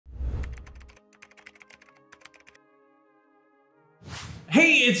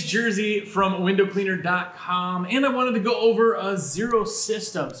Hey, it's Jersey from windowcleaner.com, and I wanted to go over a XERO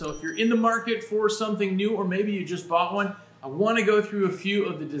system. So if you're in the market for something new, or maybe you just bought one, I want to go through a few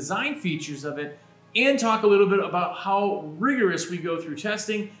of the design features of it and talk a little bit about how rigorous we go through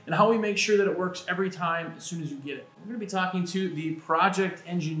testing and how we make sure that it works every time as soon as you get it. We're going to be talking to the project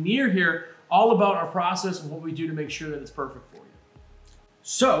engineer here all about our process and what we do to make sure that it's perfect for you.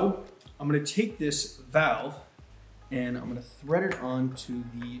 So I'm going to take this valve and I'm going to thread it onto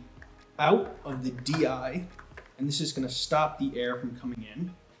the out of the DI, and this is going to stop the air from coming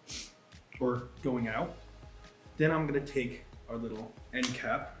in or going out. Then I'm going to take our little end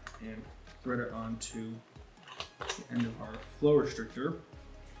cap and thread it onto the end of our flow restrictor.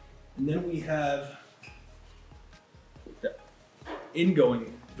 And then we have the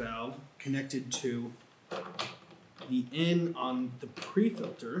ingoing valve connected to the in on the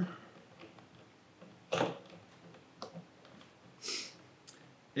pre-filter.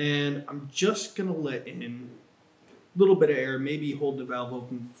 And I'm just gonna let in a little bit of air, maybe hold the valve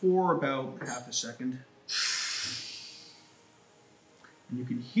open for about half a second. And you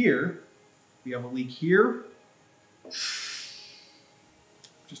can hear we have a leak here,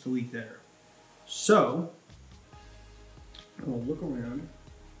 just a leak there. So I'm gonna look around,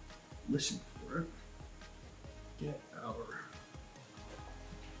 listen for it, get our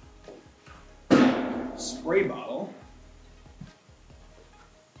spray bottle.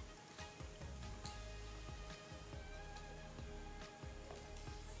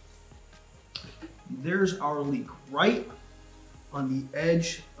 There's our leak right on the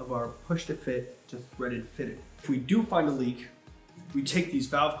edge of our push to fit to threaded fitted. If we do find a leak, we take these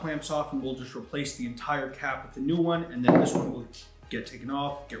valve clamps off and we'll just replace the entire cap with a new one, and then this one will get taken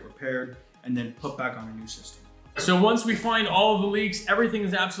off, get repaired, and then put back on a new system. So once we find all of the leaks, everything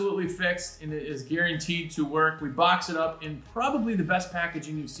is absolutely fixed and it is guaranteed to work. We box it up in probably the best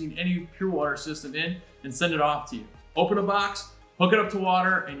packaging you've seen any pure water system in and send it off to you. Open a box, hook it up to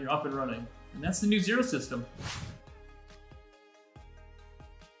water, and you're up and running. And that's the new XERO system.